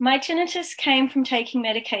My tinnitus came from taking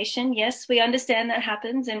medication. Yes, we understand that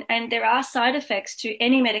happens, and there are side effects to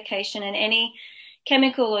any medication and any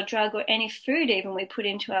chemical or drug or any food even we put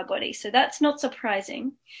into our body. So that's not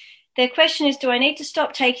surprising. Their question is, do I need to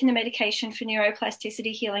stop taking the medication for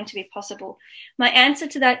neuroplasticity healing to be possible? My answer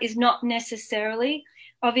to that is not necessarily.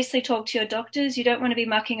 Obviously, talk to your doctors. You don't want to be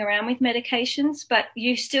mucking around with medications, but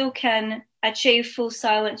you still can achieve full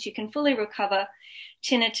silence. You can fully recover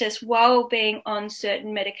tinnitus while being on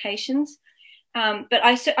certain medications. But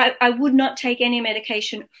I would not take any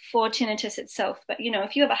medication for tinnitus itself. But,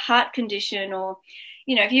 if you have a heart condition or,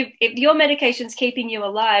 if your medication's keeping you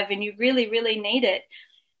alive and you really, really need it,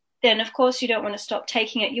 then of course you don't want to stop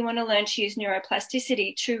taking it. You want to learn to use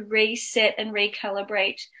neuroplasticity to reset and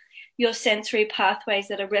recalibrate your sensory pathways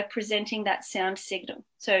that are representing that sound signal.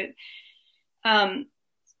 Um,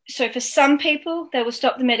 so for some people, they will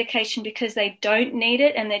stop the medication because they don't need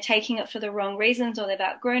it and they're taking it for the wrong reasons or they've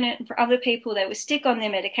outgrown it. And for other people, they will stick on their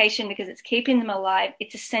medication because it's keeping them alive.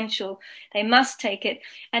 It's essential. They must take it.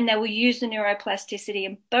 And they will use the neuroplasticity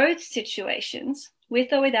in both situations,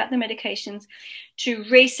 with or without the medications, to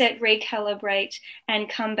reset, recalibrate, and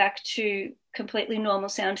come back to completely normal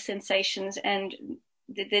sound sensations, and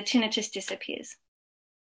the tinnitus disappears.